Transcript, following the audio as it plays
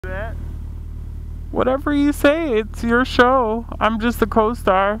that? Whatever you say, it's your show. I'm just the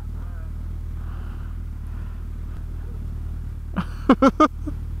co-star.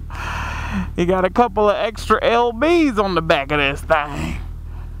 You got a couple of extra LBs on the back of this thing.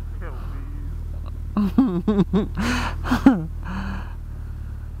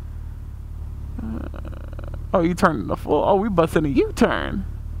 Oh, you turning the full. Oh, we busting a U-turn.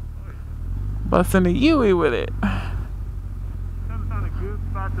 Busting a U-ey with it. Trying to find a good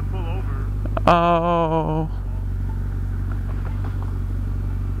spot to pull over. Oh.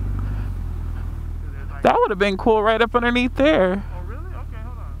 That would have been cool right up underneath there. Oh, really? Okay,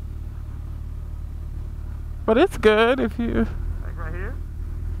 hold on. But it's good if you... Like right here?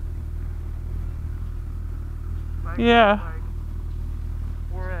 Like, yeah. Like,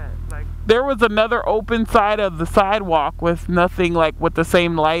 where at? Like... There was another open side of the sidewalk with nothing, like with the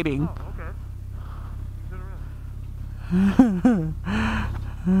same lighting. Oh, okay. Turn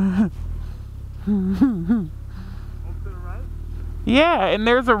around. To the right? Yeah, and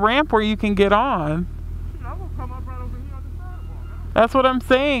there's a ramp where you can get on. I'm gonna come up right over here on the sidewalk. That's what I'm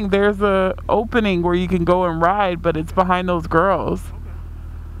saying. There's a opening where you can go and ride, but it's behind those girls. Okay.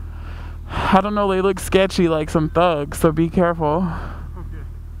 I don't know, they look sketchy like some thugs, so be careful. Okay.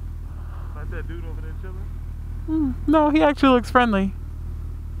 Like that dude over there chilling? No, he actually looks friendly.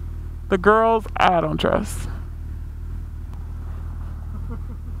 The girls, I don't trust.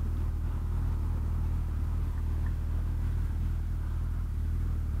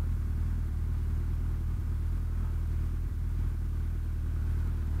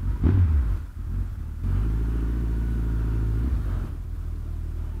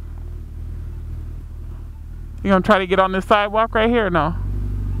 You gonna try to get on this sidewalk right here or no?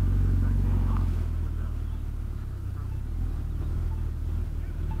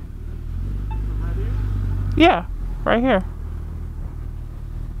 Right here? Yeah, right here.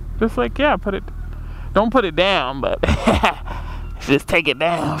 Just like, yeah, put it, don't put it down, but just take it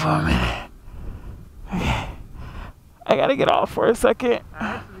down for a minute. Okay. I gotta get off for a second.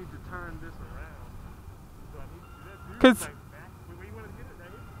 I actually need to turn this around. So I need to do that. Cause, Like back. Where you want to get it? Right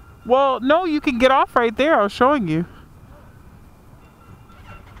here? well, no, you can get off right there. I was showing you.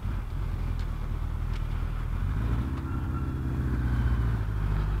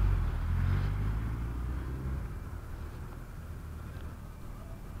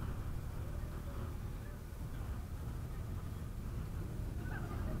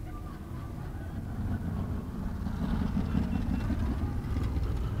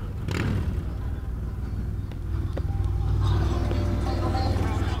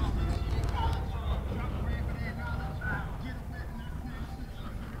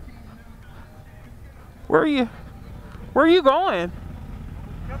 Where are you going?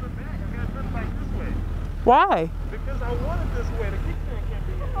 Coming back. I gotta turn back this way. Why? Because I wanted this way. The kickstand can't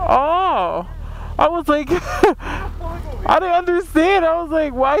be here. Oh, I was like, I didn't understand. I was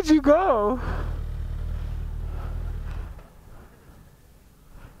like, why'd you go?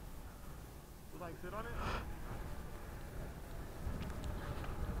 Like, sit on it?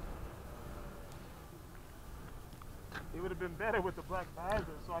 It would have been better with the black visor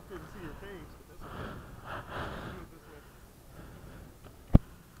so I couldn't see your face. But that's okay. Do it this way.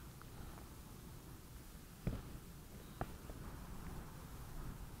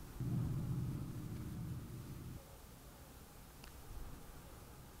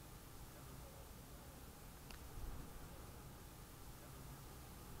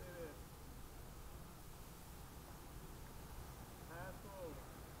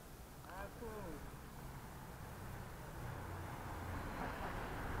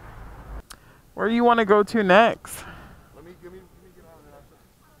 Where do you want to go to next? Let me get out of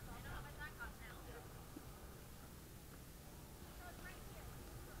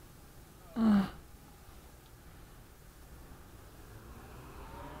there.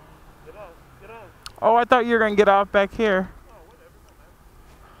 Get out, get out. Oh, I thought you were going to get off back here.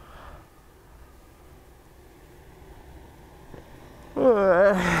 Oh,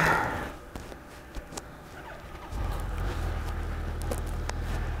 whatever.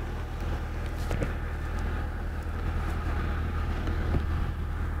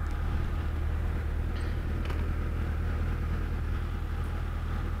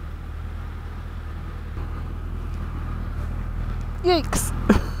 Yikes.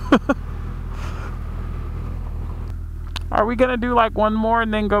 Are we gonna do like one more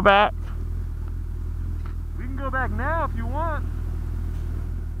and then go back? We can go back now if you want.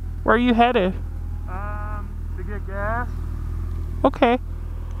 Where are you headed? To get gas. Okay.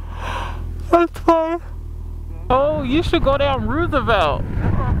 That's fine. Oh, you should go down Roosevelt.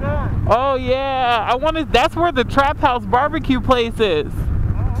 That's where I'm going. Oh yeah, that's where the Trap House barbecue place is.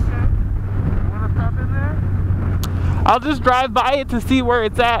 Oh, okay. I'll just drive by it to see where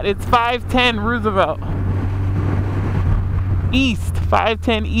it's at. It's 510 Roosevelt. East.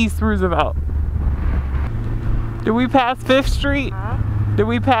 510 East Roosevelt. Did we pass 5th Street? Huh? Did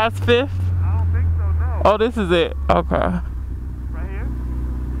we pass 5th? I don't think so, no. Oh, this is it. Okay. Right here?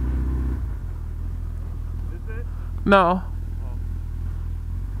 This it? No. Oh.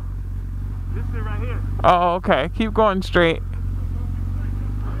 This is it right here. Oh, okay. Keep going straight.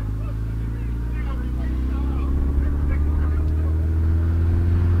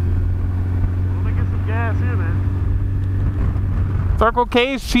 Let me get some gas here, man. Circle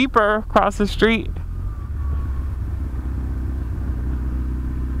K is cheaper across the street.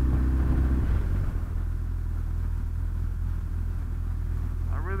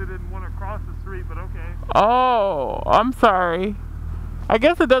 I really didn't want to cross the street, but okay. Oh, I'm sorry. I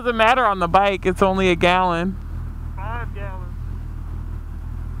guess it doesn't matter on the bike. It's only a gallon. 5 gallons.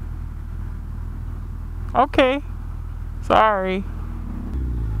 Okay. Sorry.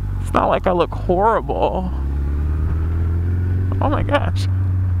 It's not like I look horrible. Oh my gosh.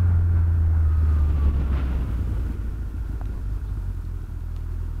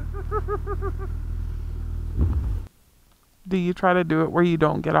 Do you try to do it where you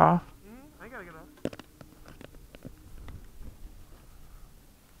don't get off? I gotta get off.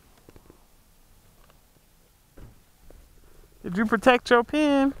 Did you protect your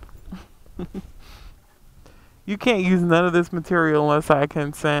pen? You can't use none of this material unless I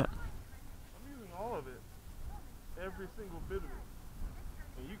consent. I'm using all of it. Every single bit of it.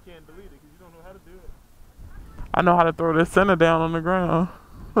 And you can't delete it because you don't know how to do it. I know how to throw this Sena down on the ground.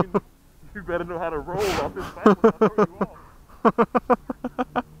 You better know how to roll off this bike when I throw you off.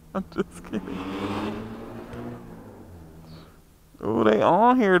 I'm just kidding. Oh, they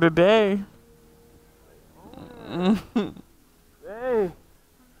on here today. Hey.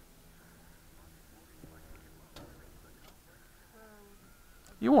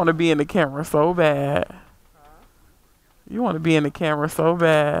 You want to be in the camera so bad. You want to be in the camera so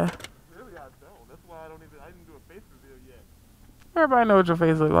bad. Really, I don't. That's why I didn't do a face reveal yet. Everybody know what your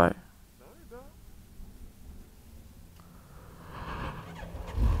face look like. No, you don't.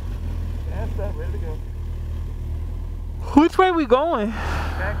 That's that. Ready to go. Which way we going?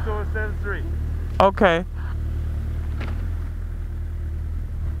 Back towards 7th Street. Okay.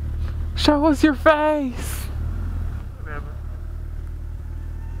 Show us your face. Whatever.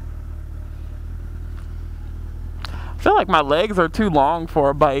 I feel like my legs are too long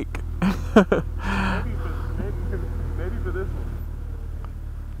for a bike. Maybe for this one.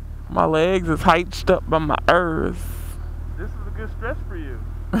 My legs is hitched up by my ears. This is a good stretch for you.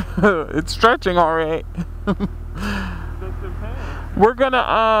 It's stretching all right. Just in pain. We're gonna,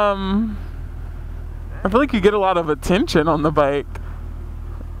 I feel like you get a lot of attention on the bike.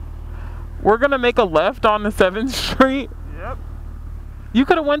 We're gonna make a left on the 7th Street. Yep. You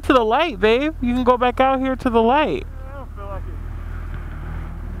could have went to the light, babe. You can go back out here to the light. I don't feel like it.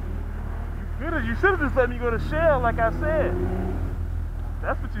 You should have just let me go to Shell like I said.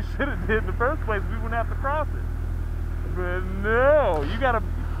 That's what you should have did in the first place. We wouldn't have to cross it. But no, you got a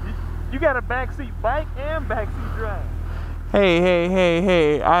backseat bike and backseat drive.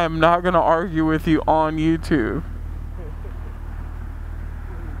 Hey, I am not gonna argue with you on YouTube.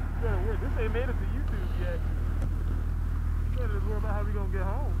 This ain't made it to YouTube yet. You better just worry about how we gonna get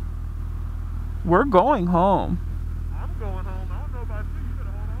home. We're going home. I'm going home. I don't know about you. You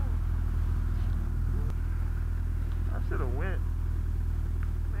better hold on. I should have went.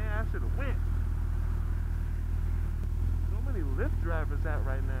 Man, I should have went. So many Lyft drivers out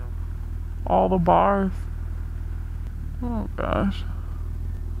right now. All the bars. Oh gosh.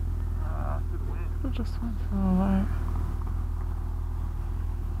 I should have went. I just went for the light.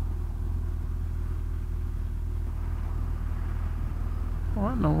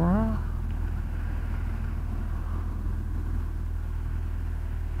 What in the world?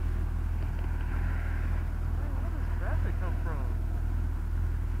 Where does traffic come from?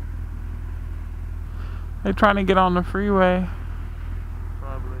 They trying to get on the freeway.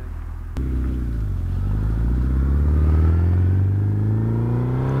 Probably.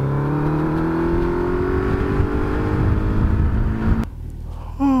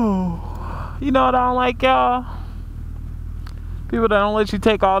 You know what I don't like, y'all? People that don't let you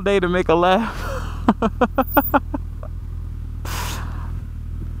take all day to make a left.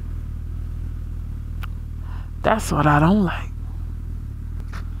 That's what I don't like.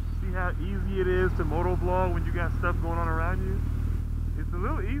 See how easy it is to motovlog when you got stuff going on around you? It's a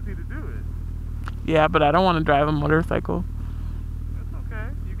little easy to do it. Yeah, but I don't want to drive a motorcycle. That's okay.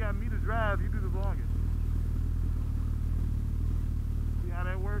 You got me to drive, you do the vlogging. See how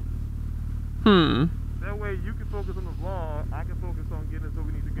that works? Hmm. That way you can focus on the vlog, I can focus on getting us where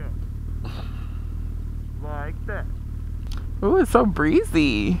we need to go. Like that. Ooh, it's so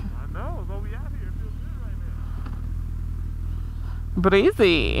breezy. I know, it's all we out here. It feels good right now.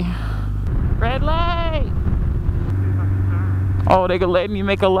 Breezy. Red light. See if I can turn. Oh, they gonna let me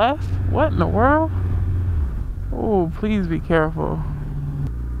make a left? What in the world? Oh, please be careful.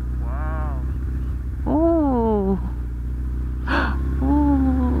 Wow. Ooh. Ooh.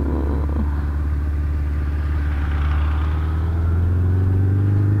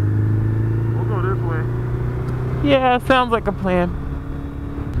 We'll go this way. Yeah, sounds like a plan.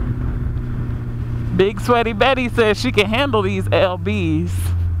 Big Sweaty Betty says she can handle these LBs.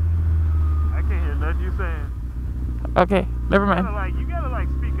 I can't hear nothing you saying. Okay, never mind. You gotta like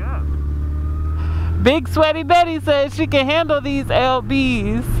speak up. Big Sweaty Betty says she can handle these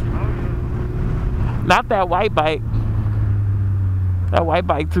LBs. Oh yeah. Not that white bike. That white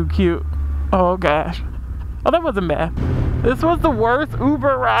bike too cute. Oh gosh. Oh, that wasn't bad. This was the worst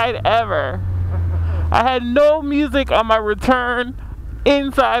Uber ride ever. I had no music on my return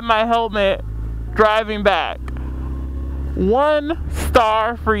inside my helmet driving back. 1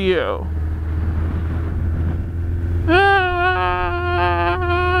 star for you.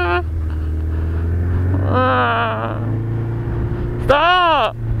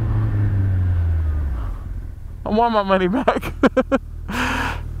 Stop! I want my money back. You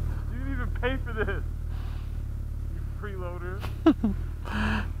didn't even pay for this. You freeloader.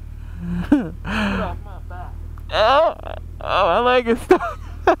 Get off my back. Oh, my leg is stuck.